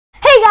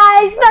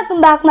guys, welcome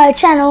back to my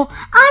channel.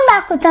 I'm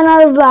back with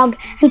another vlog,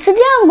 and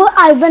today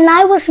when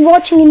I was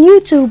watching on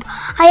YouTube,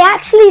 I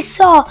actually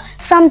saw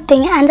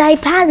something and I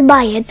passed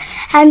by it,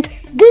 and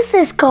this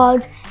is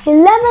called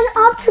 11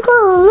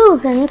 optical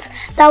illusions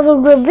that will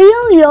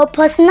reveal your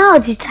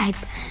personality type.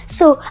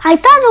 So I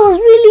thought it was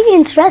really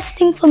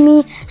interesting for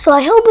me, so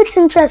I hope it's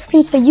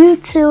interesting for you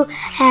too,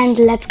 and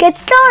let's get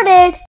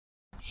started.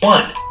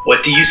 1.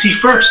 What do you see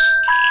first?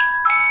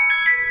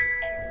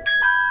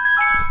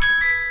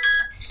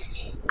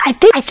 I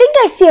think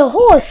I see a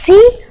horse.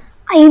 See?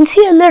 I can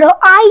see a little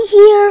eye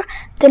here,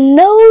 the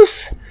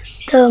nose,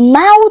 the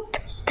mouth,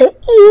 the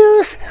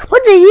ears.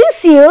 What do you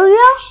see, Ariel?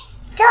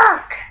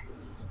 Dog.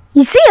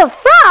 You see a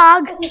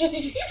frog?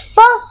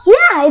 Well,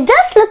 yeah, it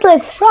does look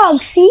like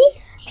frog. See?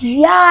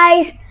 The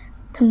eyes,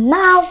 the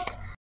mouth,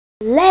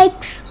 the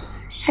legs,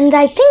 and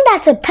I think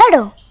that's a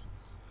petal.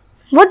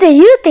 What do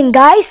you think,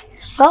 guys?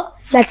 Well,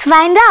 let's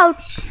find out.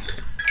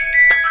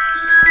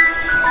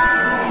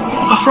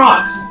 A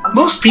frog.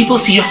 Most people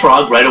see a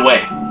frog right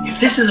away. If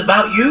this is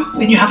about you,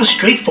 then you have a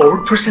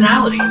straightforward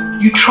personality.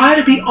 You try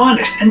to be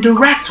honest and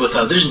direct with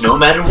others no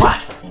matter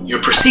what.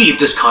 You're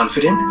perceived as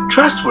confident,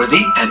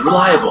 trustworthy, and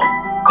reliable.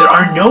 There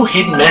are no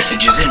hidden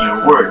messages in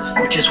your words,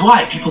 which is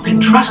why people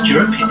can trust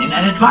your opinion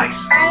and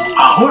advice.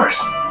 A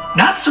horse.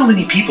 Not so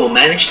many people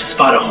manage to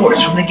spot a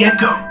horse from the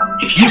get-go.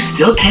 If you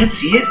still can't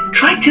see it,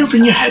 try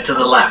tilting your head to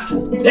the left.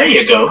 There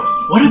you go.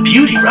 What a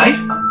beauty, right?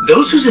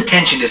 Those whose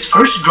attention is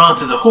first drawn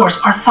to the horse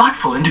are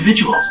thoughtful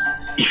individuals.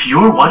 If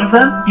you're one of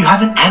them, you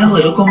have an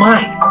analytical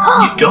mind.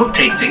 You don't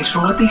take things for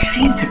what they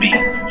seem to be.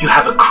 You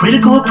have a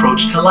critical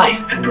approach to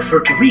life and prefer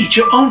to reach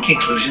your own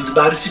conclusions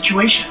about a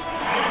situation.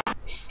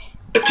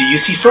 What do you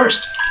see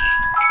first?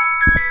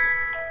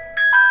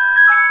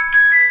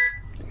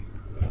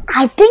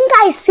 I think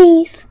I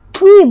see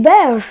 3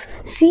 bears.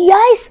 See,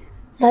 guys?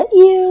 The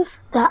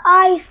ears, the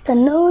eyes, the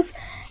nose.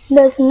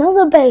 There's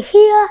another bear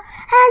here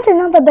and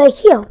another bear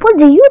here. What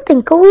do you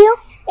think, Ariel?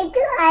 It's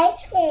an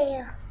ice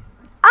bear.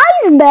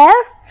 Ice bear?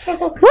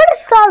 What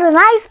is called an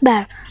ice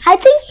bear? I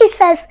think he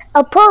says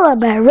a polar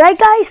bear, right,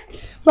 guys?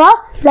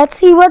 Well, let's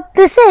see what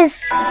this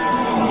is.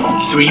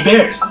 3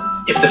 bears.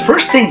 If the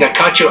first thing that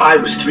caught your eye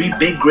was 3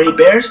 big gray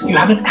bears, you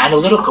have an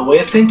analytical way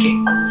of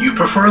thinking. You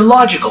prefer a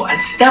logical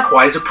and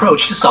stepwise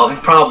approach to solving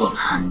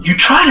problems. You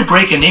try to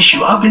break an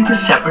issue up into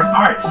separate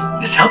parts.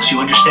 This helps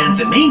you understand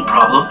the main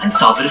problem and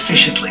solve it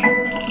efficiently.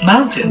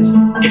 Mountains.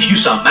 If you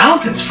saw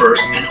mountains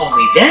first and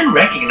only then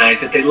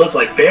recognized that they look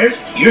like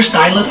bears, your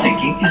style of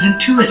thinking is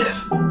intuitive.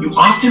 You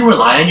often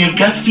rely on your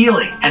gut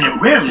feeling, and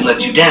it rarely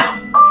lets you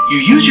down. You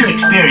use your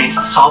experience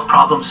to solve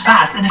problems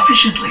fast and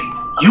efficiently.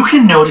 You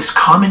can notice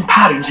common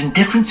patterns in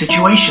different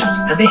situations,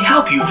 and they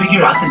help you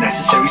figure out the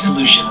necessary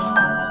solutions.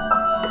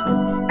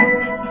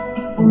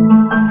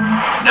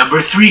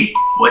 Number 3.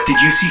 What did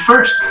you see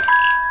first?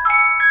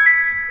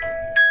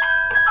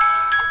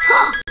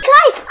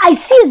 Guys, I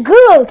see a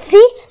girl.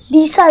 See?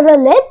 These are the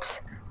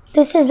lips,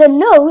 this is the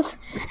nose,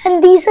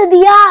 and these are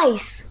the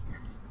eyes.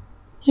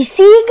 You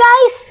see it,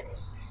 guys?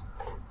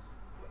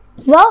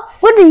 Well,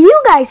 what do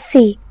you guys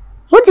see?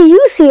 What do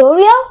you see,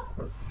 Ariel?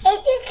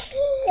 It's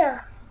a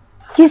clear.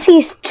 You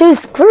see 2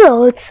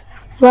 squirrels.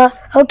 Well,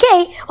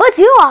 okay, what's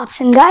your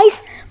option,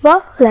 guys?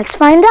 Well, let's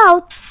find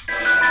out.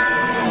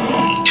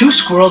 2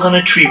 squirrels on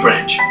a tree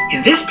branch.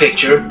 In this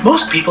picture,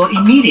 most people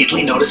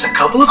immediately notice a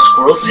couple of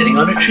squirrels sitting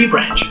on a tree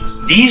branch.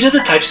 These are the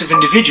types of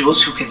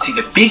individuals who can see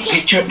the big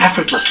picture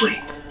effortlessly.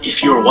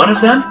 If you're one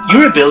of them,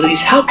 your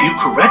abilities help you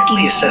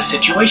correctly assess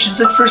situations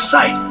at first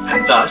sight,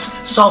 and thus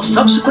solve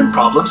subsequent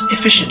problems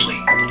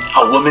efficiently.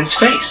 A woman's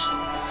face.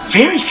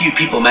 Very few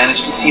people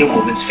manage to see a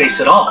woman's face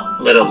at all,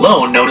 let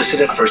alone notice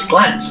it at first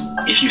glance.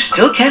 If you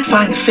still can't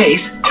find the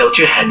face, tilt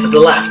your head to the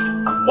left.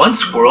 One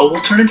squirrel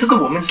will turn into the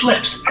woman's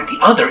lips and the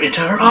other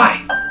into her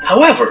eye.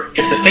 However,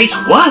 if the face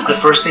was the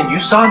first thing you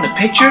saw in the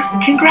picture,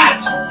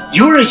 congrats!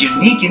 You're a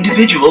unique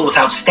individual with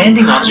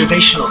outstanding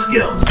observational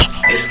skills.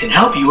 This can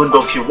help you in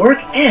both your work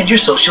and your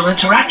social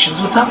interactions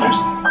with others.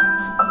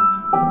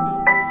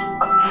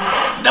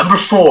 Number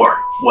 4.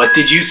 What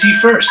did you see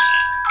first?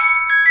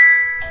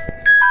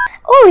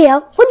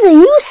 Ariel, what do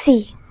you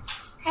see?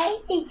 I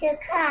see the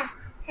car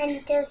and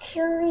the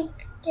human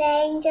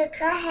playing the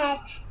car head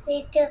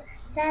with the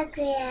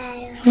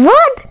background.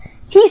 What?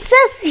 He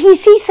says he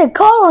sees a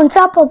car on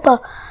top of a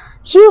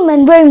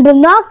human wearing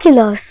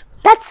binoculars.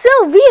 That's so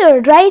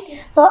weird, right?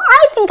 Well,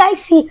 I think I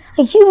see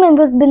a human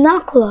with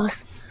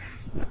binoculars.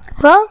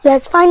 Well,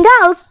 let's find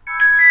out.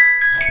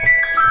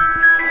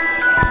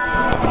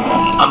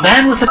 A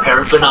man with a pair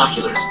of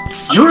binoculars.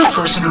 You're a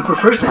person who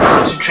prefers to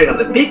concentrate on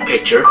the big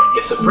picture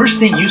if the first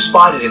thing you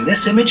spotted in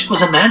this image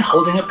was a man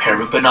holding a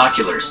pair of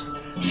binoculars.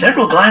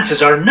 Several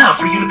glances are enough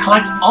for you to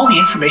collect all the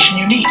information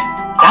you need.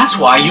 That's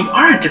why you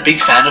aren't a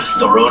big fan of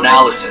thorough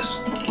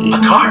analysis.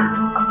 A car.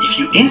 If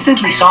you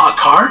instantly saw a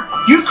car,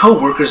 your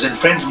co-workers and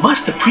friends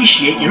must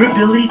appreciate your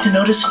ability to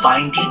notice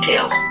fine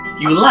details.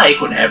 You like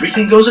when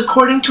everything goes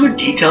according to a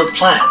detailed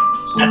plan.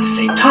 At the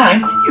same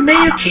time, you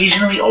may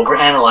occasionally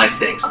overanalyze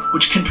things,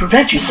 which can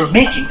prevent you from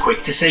making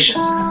quick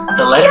decisions.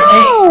 The letter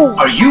A.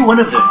 Are you one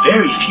of the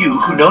very few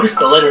who notice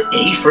the letter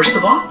A first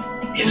of all?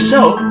 If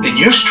so, then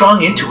your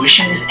strong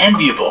intuition is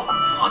enviable.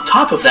 On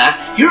top of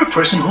that, you're a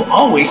person who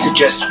always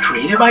suggests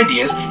creative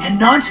ideas and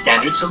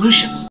non-standard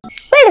solutions.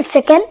 Wait a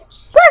second.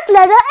 What's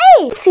letter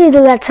A? See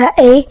the letter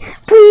A?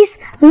 Please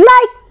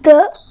like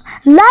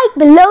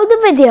below the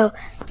video.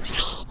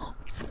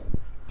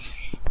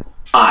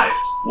 5.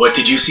 What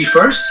did you see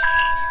first?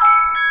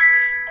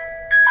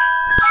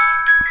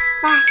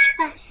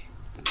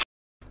 Fast.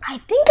 I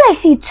think I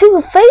see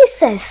two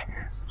faces.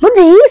 What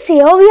do you see,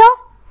 Oreo?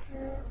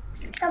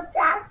 The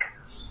black,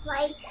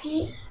 white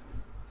tea.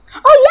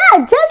 Oh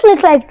yeah, it does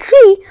look like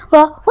tree.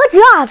 Well, what's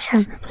your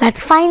option?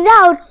 Let's find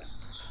out.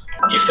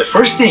 If the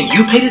first thing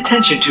you paid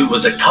attention to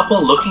was a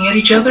couple looking at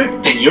each other,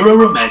 then you're a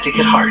romantic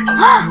at heart.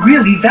 You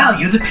really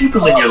value the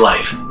people in your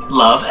life.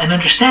 Love and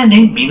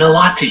understanding mean a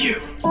lot to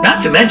you.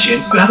 Not to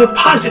mention, you have a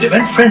positive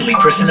and friendly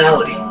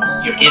personality.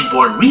 Your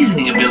inborn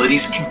reasoning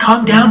abilities can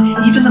calm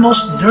down even the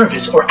most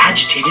nervous or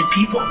agitated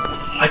people.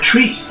 A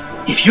tree.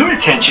 If your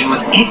attention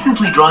was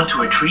instantly drawn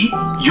to a tree,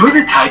 you're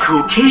the type who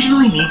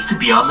occasionally needs to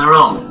be on their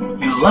own.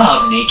 You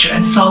love nature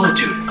and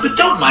solitude, but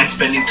don't mind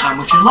spending time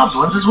with your loved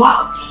ones as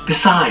well.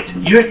 Besides,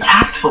 you're a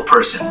tactful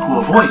person who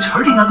avoids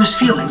hurting others'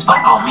 feelings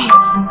by all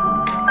means.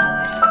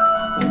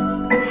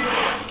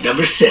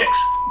 Number 6.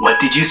 What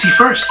did you see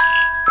first?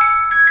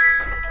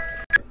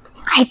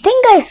 I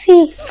think I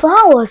see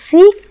flowers,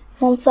 see?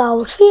 One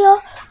flower here,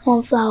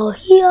 one flower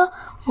here,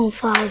 one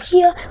flower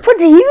here. What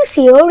do you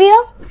see,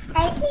 Oreo?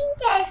 I think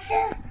there's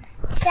a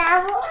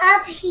shovel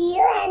up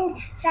here and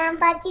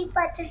somebody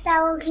put the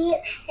shovel here,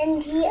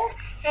 and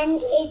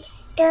it's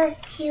the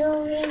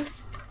human.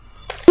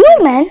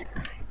 Human?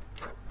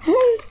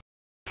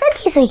 Said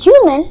he's a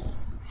human.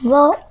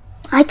 Well,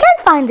 I can't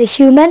find the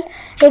human.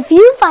 If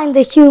you find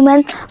the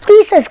human,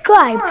 please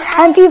subscribe.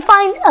 And if you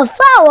find a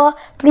flower,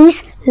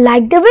 please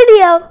like the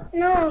video.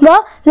 No.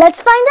 Well, let's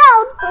find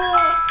out.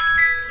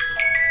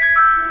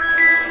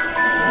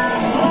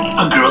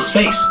 A girl's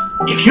face.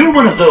 If you're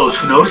one of those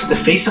who notice the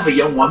face of a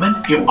young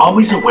woman, you're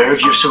always aware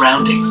of your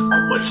surroundings.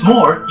 What's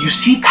more, you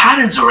see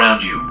patterns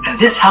around you, and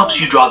this helps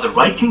you draw the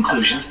right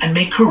conclusions and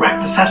make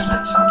correct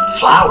assessments.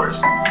 Flowers.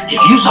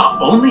 If you saw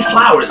only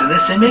flowers in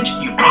this image,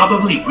 you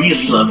probably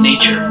really love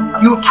nature.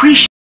 You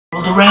appreciate the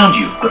world around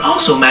you, but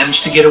also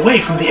manage to get away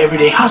from the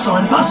everyday hustle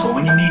and bustle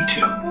when you need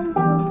to.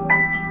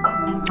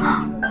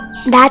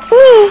 That's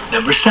me.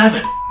 Number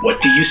 7.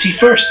 What do you see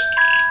first?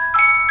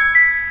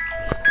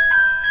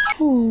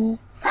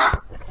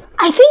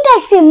 I think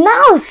I see a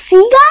mouse.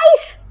 See,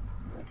 guys?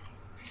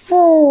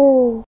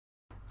 Oh.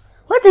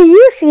 What do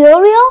you see,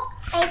 Oreo?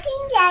 I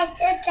think that's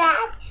a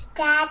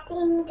cat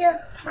in the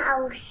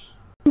mouse.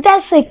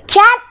 There's a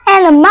cat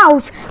and a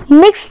mouse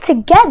mixed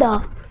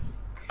together.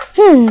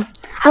 I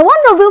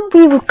wonder what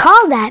we would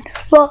call that.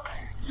 Well,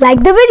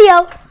 like the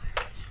video.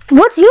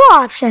 What's your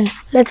option?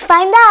 Let's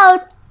find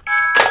out.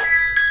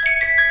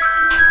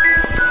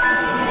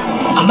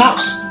 A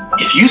mouse.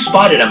 If you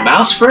spotted a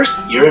mouse first,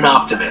 you're an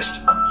optimist.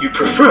 You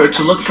prefer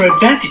to look for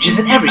advantages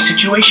in every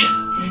situation.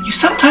 You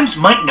sometimes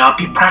might not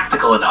be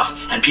practical enough,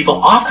 and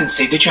people often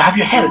say that you have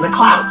your head in the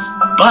clouds.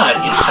 But,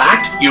 in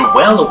fact, you're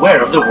well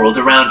aware of the world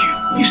around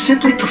you. You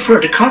simply prefer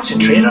to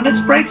concentrate on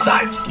its bright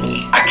sides.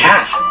 A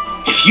cat.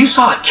 If you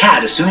saw a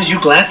cat as soon as you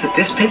glanced at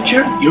this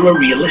picture, you're a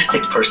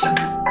realistic person.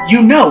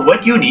 You know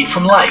what you need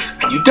from life,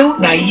 and you don't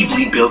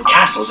naively build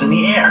castles in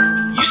the air.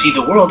 You see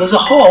the world as a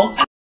whole,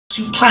 and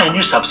you plan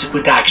your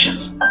subsequent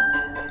actions.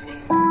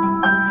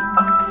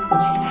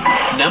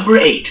 Number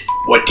 8.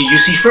 What do you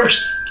see first?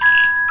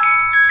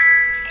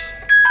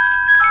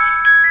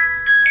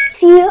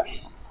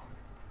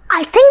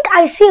 I think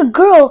I see a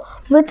girl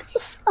with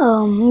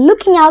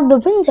looking out the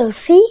window.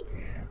 See?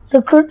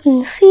 The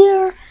curtains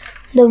here,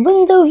 the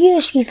window here,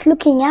 she's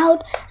looking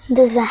out.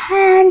 There's a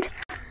hand.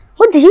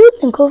 What do you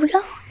think,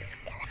 Oreo?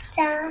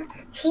 The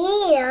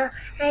here,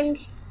 and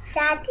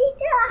that is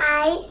the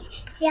eyes,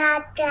 they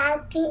are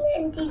darking,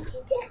 and this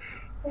is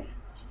the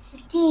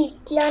teeth.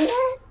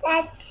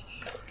 That's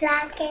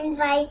black and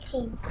white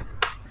thing.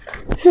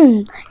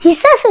 He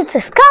says it's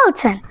a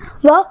skeleton.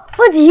 Well,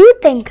 what do you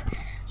think?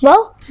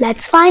 Well,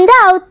 let's find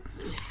out.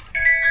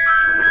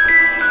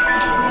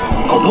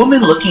 A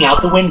woman looking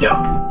out the window.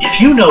 If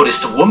you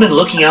noticed a woman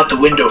looking out the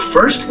window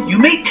first, you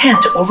may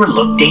tend to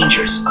overlook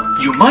dangers.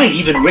 You might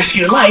even risk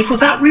your life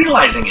without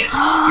realizing it.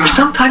 You're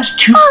sometimes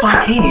too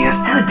spontaneous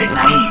and a bit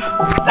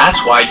naive.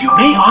 That's why you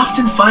may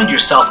often find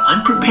yourself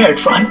unprepared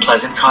for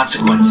unpleasant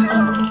consequences.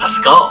 A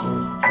skull.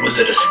 Was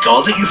it a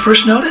skull that you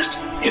first noticed?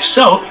 If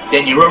so,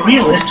 then you're a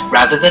realist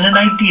rather than an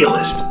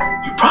idealist.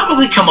 You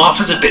probably come off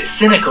as a bit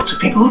cynical to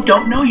people who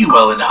don't know you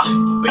well enough,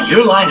 but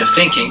your line of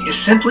thinking is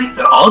simply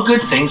that all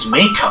good things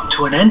may come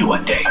to an end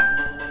one day.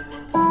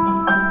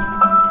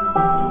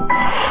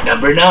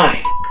 Number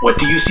 9. What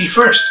do you see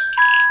first?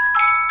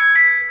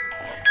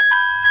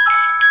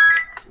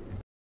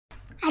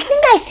 I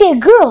think I see a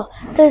girl.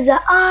 There's the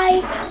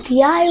eye,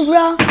 the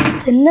eyebrow,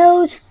 the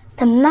nose,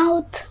 the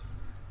mouth.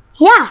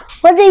 Yeah,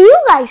 what do you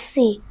guys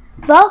see?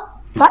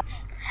 Well,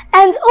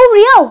 and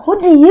Oreo,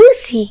 what do you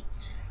see?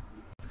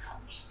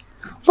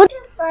 What?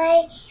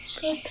 Boy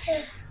with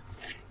a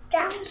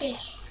donkey.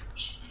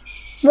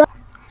 Well,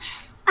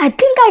 I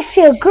think I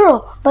see a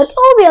girl, but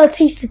Oreo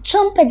sees the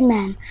trumpet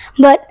man.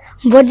 But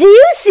what do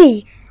you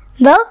see?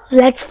 Well,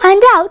 let's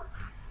find out.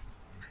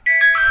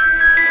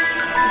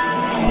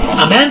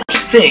 A man,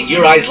 first thing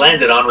your eyes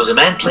landed on was a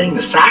man playing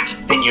the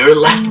sax in your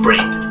left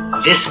brain.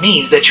 This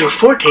means that your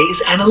forte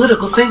is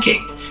analytical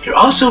thinking. You're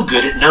also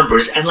good at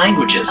numbers and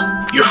languages.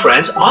 Your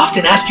friends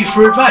often ask you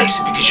for advice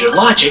because your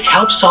logic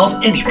helps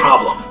solve any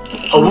problem.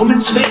 A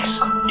woman's face.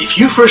 If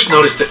you first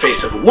notice the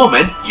face of a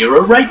woman, you're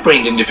a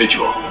right-brained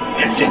individual.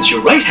 And since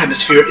your right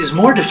hemisphere is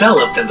more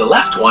developed than the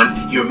left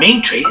one, your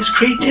main trait is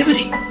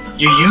creativity.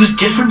 You use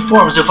different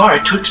forms of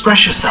art to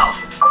express yourself.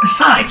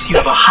 Besides, you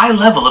have a high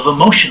level of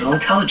emotional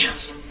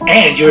intelligence.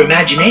 And your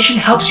imagination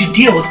helps you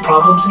deal with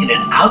problems in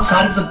an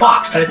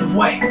outside-of-the-box type of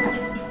way.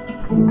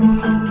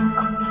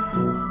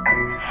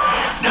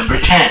 Number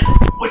 10.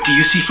 What do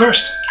you see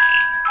first?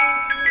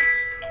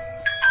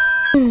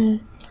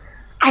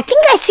 I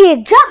think I see a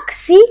duck.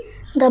 See?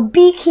 The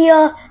beak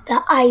here,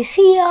 the eyes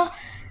here,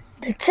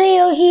 the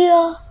tail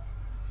here.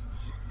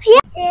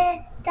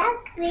 The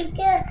duck with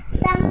a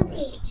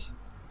donkey.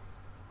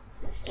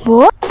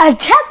 What? A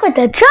duck with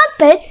a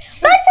trumpet?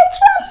 Where's the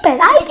trumpet?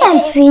 I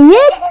can't see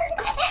it.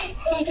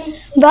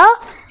 Well,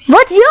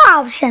 what's your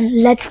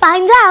option? Let's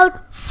find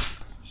out.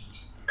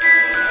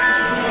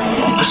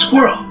 A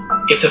squirrel.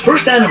 If the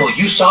first animal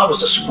you saw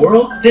was a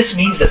squirrel, this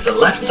means that the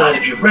left side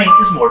of your brain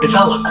is more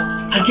developed.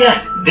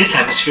 Again, this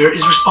hemisphere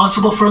is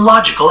responsible for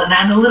logical and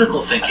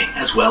analytical thinking,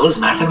 as well as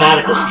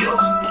mathematical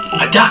skills.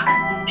 A duck.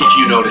 If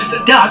you noticed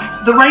a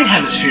duck, the right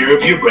hemisphere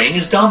of your brain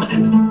is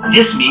dominant.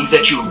 This means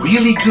that you're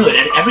really good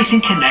at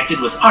everything connected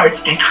with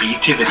arts and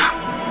creativity.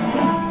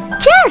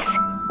 Yes!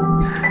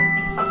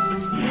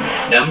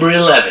 Number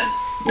 11.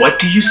 What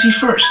do you see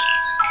first?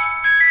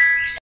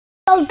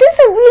 Well, this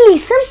is really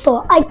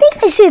simple. I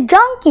think I see a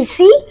donkey,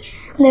 see?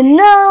 The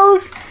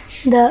nose,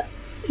 the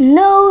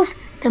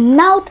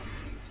mouth,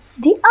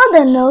 the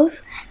other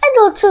nose, and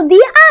also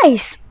the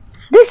eyes.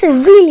 This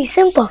is really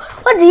simple.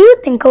 What do you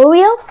think,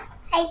 Oreo?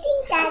 I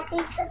think that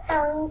is a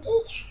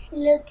donkey.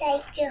 Look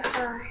like a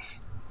horse.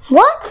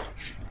 What?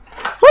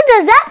 What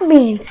does that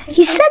mean?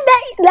 He said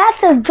that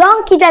that's a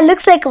donkey that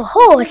looks like a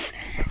horse.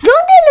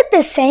 Don't they look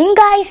the same,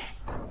 guys?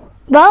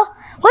 Well,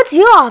 what's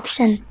your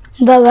option?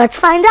 Well, let's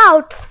find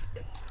out.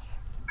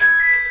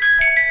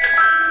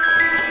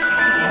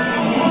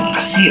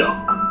 A seal.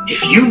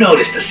 If you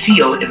noticed a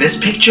seal in this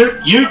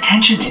picture, your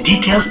attention to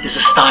details is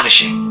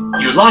astonishing.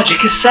 Your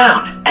logic is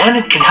sound, and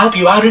it can help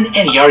you out in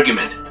any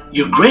argument.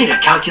 You're great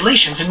at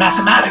calculations and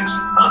mathematics.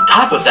 On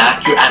top of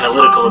that, your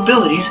analytical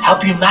abilities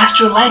help you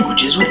master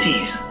languages with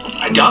ease.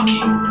 A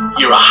donkey.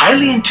 You're a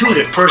highly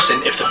intuitive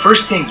person if the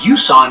first thing you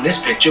saw in this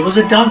picture was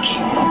a donkey.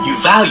 You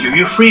value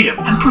your freedom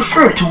and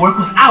prefer to work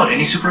without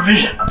any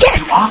supervision.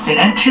 Yes! You often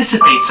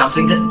anticipate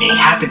something that may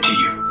happen to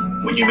you.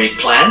 When you make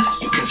plans,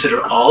 you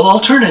consider all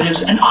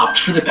alternatives and opt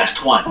for the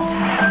best one.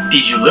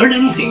 Did you learn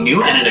anything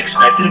new and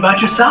unexpected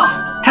about yourself?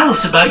 Tell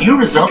us about your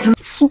results.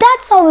 So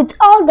that's how with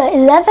all the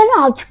 11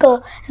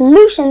 optical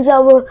illusions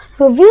that will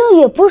reveal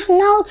your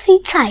personality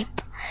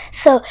type.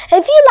 So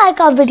if you like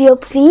our video,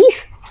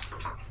 please.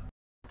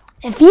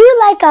 Let me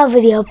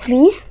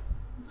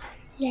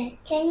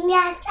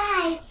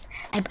outside.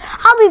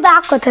 I'll be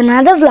back with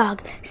another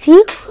vlog. See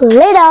you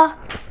later.